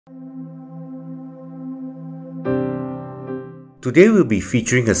Today we'll be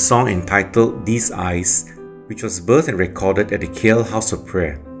featuring a song entitled These Eyes, which was birthed and recorded at the KL House of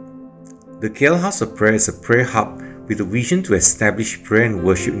Prayer. The KL House of Prayer is a prayer hub with a vision to establish prayer and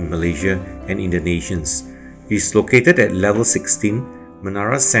worship in Malaysia and in the nations. It is located at level 16,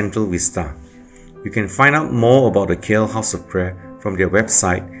 Menara Central Vista. You can find out more about the KL House of Prayer from their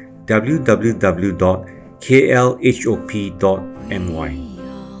website www.klhop.my.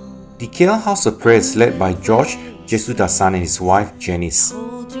 The KL House of Prayer is led by Josh, Jesudasan and his wife Janice.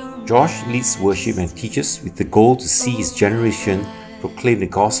 Josh leads worship and teaches with the goal to see his generation proclaim the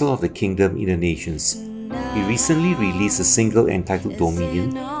gospel of the kingdom in the nations. He recently released a single entitled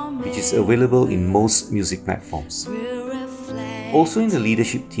Dominion, which is available in most music platforms. Also in the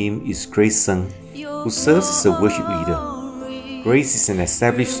leadership team is Grace Chung, who serves as a worship leader. Grace is an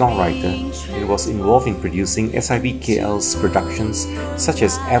established songwriter and was involved in producing SIBKL's productions such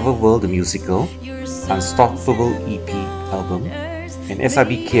as Everworld the Musical, Unstoppable EP album, and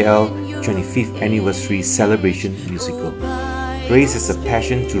SIBKL 25th Anniversary Celebration Musical. Grace has a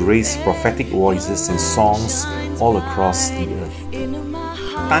passion to raise prophetic voices and songs all across the earth.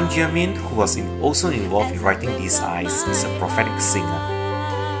 Jamin, who was also involved in writing These Eyes, is a prophetic singer.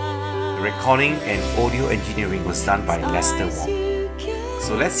 The recording and audio engineering was done by Lester Wong.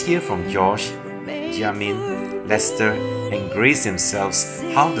 So let's hear from Josh, Jamin, Lester, and Grace themselves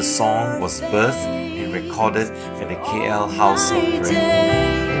how the song was birthed and recorded at the KL House of Prayer.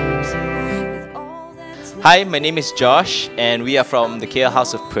 Hi, my name is Josh and we are from the KL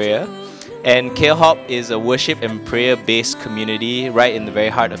House of Prayer. And KLHOP is a worship and prayer based community right in the very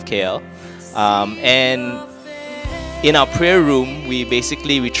heart of KL. And in our prayer room, we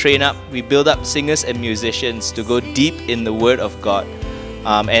train up, we build up singers and musicians to go deep in the Word of God.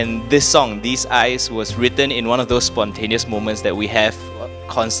 And this song, These Eyes, was written in one of those spontaneous moments that we have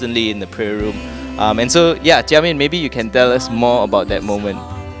constantly in the prayer room. And so, yeah, Jiamin, maybe you can tell us more about that moment.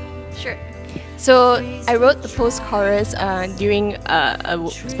 Sure. So I wrote the post-chorus during a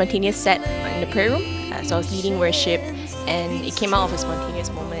spontaneous set in the prayer room. So I was leading worship and it came out of a spontaneous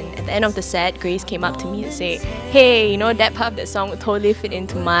moment. At the end of the set, Grace came up to me and said, hey, you know, that part of that song would totally fit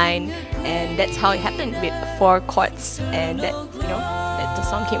into mine. And that's how it happened with 4 chords and that the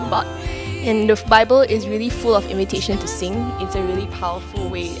song came about. And the Bible is really full of invitation to sing. It's a really powerful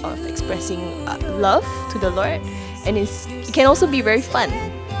way of expressing love to the Lord. And it can also be very fun.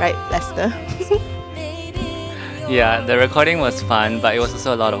 Right, Lester? Yeah, the recording was fun, but it was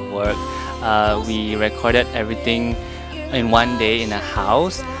also a lot of work. We recorded everything in one day in a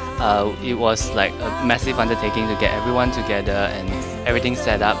house. It was like a massive undertaking to get everyone together and everything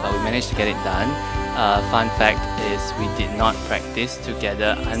set up, but we managed to get it done. Fun fact is we did not practice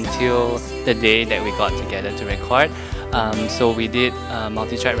together until the day that we got together to record. So we did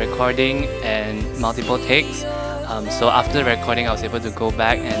multi-track recording and multiple takes. So after the recording, I was able to go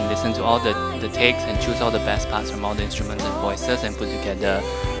back and listen to all the takes and choose all the best parts from all the instruments and voices and put together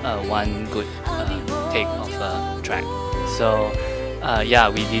one good take of a track. So yeah,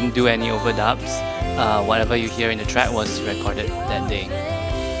 we didn't do any overdubs. Whatever you hear in the track was recorded that day.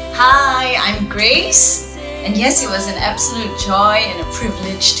 Hi, I'm Grace, and yes, it was an absolute joy and a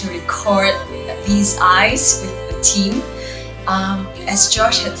privilege to record These Eyes with the team. As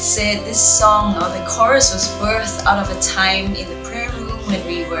Josh had said, this song, or the chorus, was birthed out of a time in the prayer room when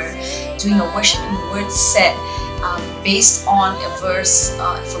we were doing a worship and word set based on a verse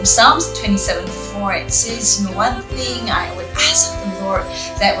from Psalms 27:4. It says, one thing I would ask of the Lord,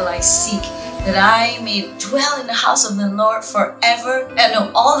 that will I seek, that I may dwell in the house of the Lord forever,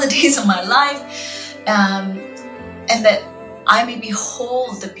 all the days of my life, and that I may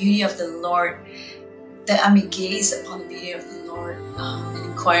behold the beauty of the Lord, that I may gaze upon the beauty of the Lord and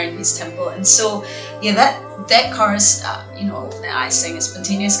inquire in His temple. And so, yeah, that chorus, I sang a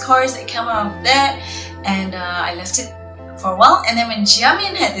spontaneous chorus that came out of that, and I left it for a while. And then when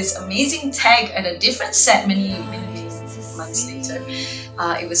Jamin had this amazing tag at a different set many months later,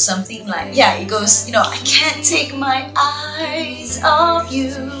 it was something like, it goes, I can't take my eyes off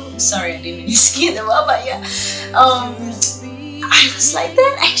you. Sorry, I didn't really sing it well, but yeah. I was like,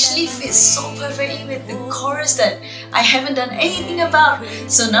 that actually fits so perfectly with the chorus that I haven't done anything about.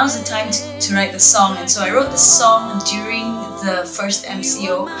 So now's the time to write the song. And so I wrote the song during the first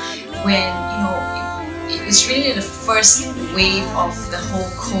MCO when, it was really the first wave of the whole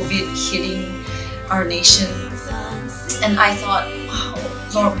COVID hitting our nation. And I thought, wow,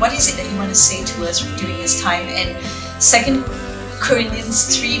 Lord, what is it that you want to say to us during this time? And 2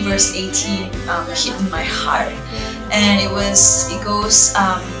 Corinthians 3 verse 18 hit in my heart. And it goes,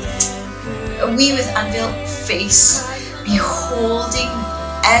 we with unveiled face, beholding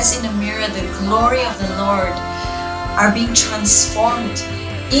as in a mirror the glory of the Lord, are being transformed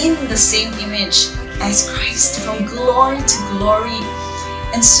in the same image as Christ, from glory to glory.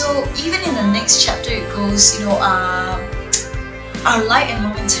 And so even in the next chapter it goes, our light and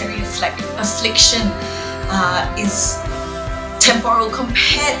momentary affliction is temporal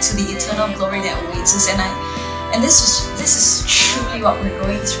compared to the eternal glory that awaits us. And this is truly what we're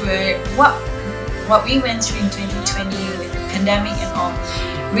going through. What we went through in 2020 with the pandemic and all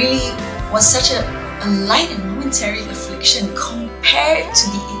really was such a light and momentary affliction compared to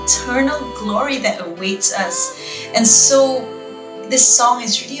the eternal glory that awaits us. And so this song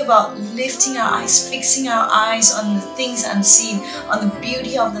is really about lifting our eyes, fixing our eyes on the things unseen, on the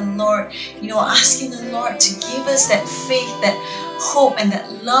beauty of the Lord, asking the Lord to give us that faith, that hope, and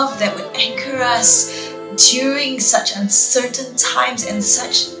that love that would anchor us during such uncertain times and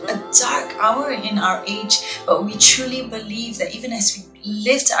such a dark hour in our age. But we truly believe that even as we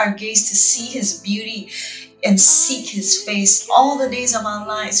lift our gaze to see His beauty and seek His face all the days of our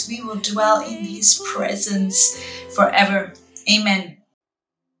lives, we will dwell in His presence forever. Amen.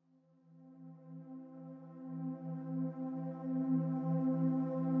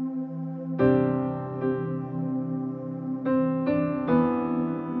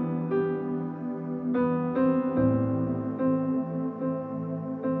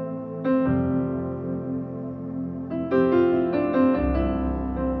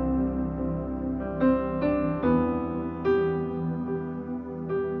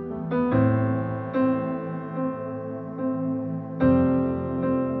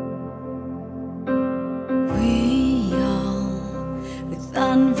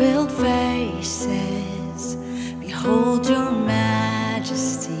 Unveiled faces, behold your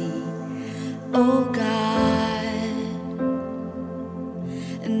majesty, O God.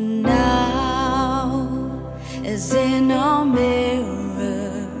 And now, as in our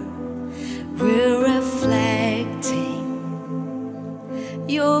mirror, we're reflecting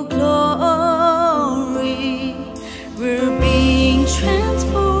your glory. We're being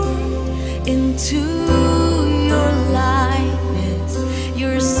transformed into your likeness,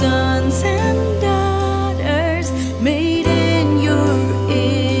 your sons and daughters made in your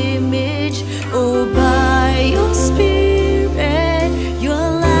image. Oh, by your Spirit, your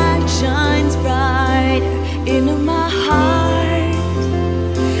light shines brighter into my heart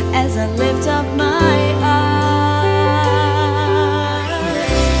as I lift up my eyes.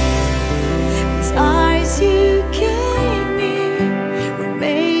 These eyes you gave me were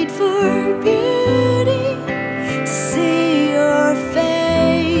made for beauty, to see your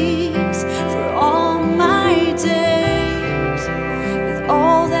face for all my days. With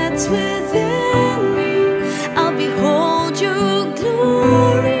all that's within me, I'll behold your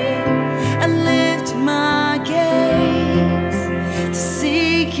glory and lift my gaze to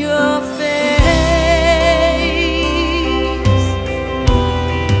seek your face.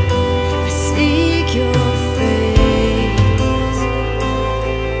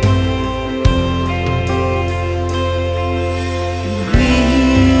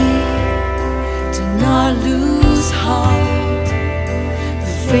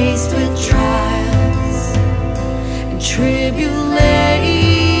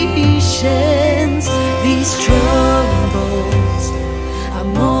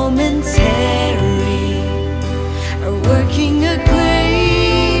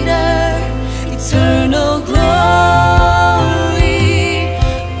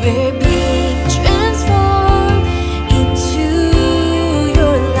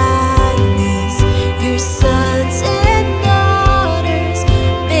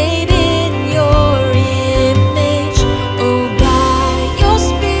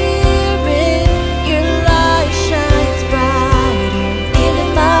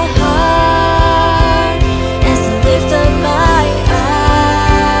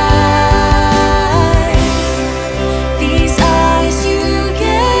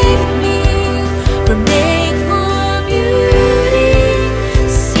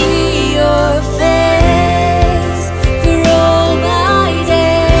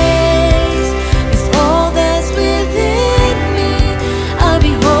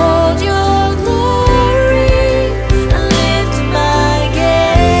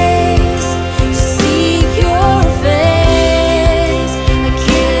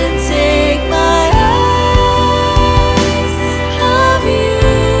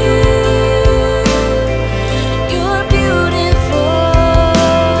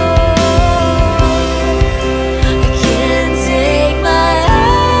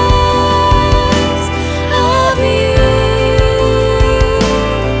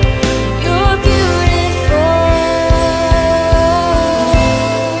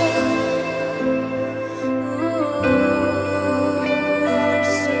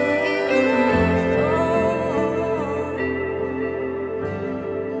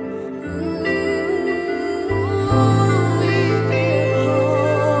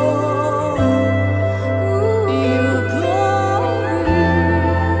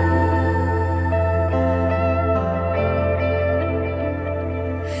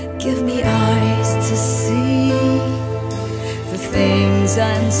 things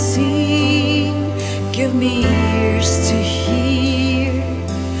unseen. Give me ears to hear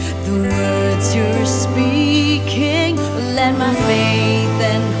the words you're speaking. Let my faith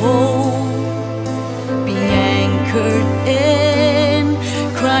and hope be anchored in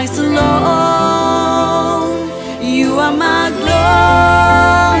Christ alone. You are my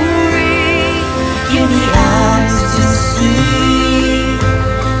glory. Give me eyes to see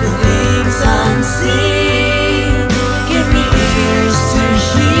the things unseen. Give me ears to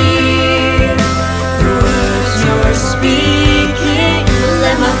hear the words you're speaking.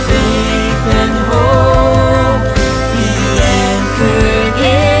 Let my faith and hope be anchored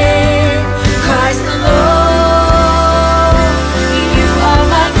in Christ alone. You are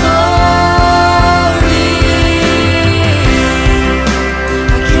my glory.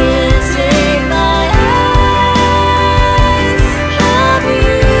 I can't take my eyes off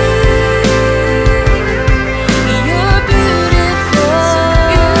you. You're beautiful.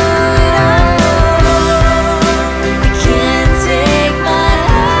 I can't take my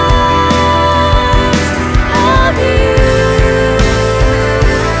eyes off you.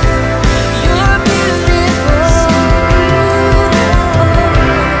 You're beautiful.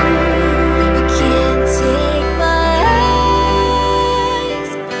 I can't take my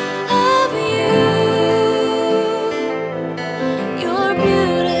eyes off you. You're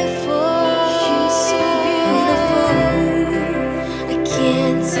beautiful. You're so beautiful. I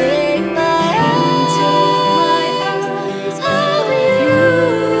can't take my eyes off you.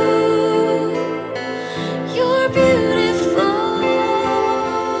 You're beautiful.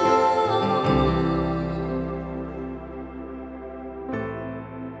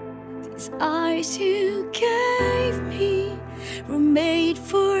 These eyes you gave me were made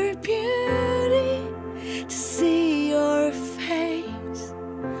for beauty, to see your face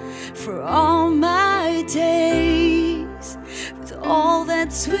for all my days. With all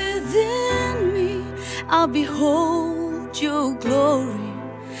that's within me, I'll behold your glory.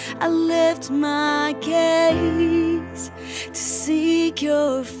 I lift my gaze to seek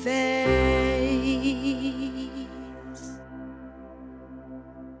your face.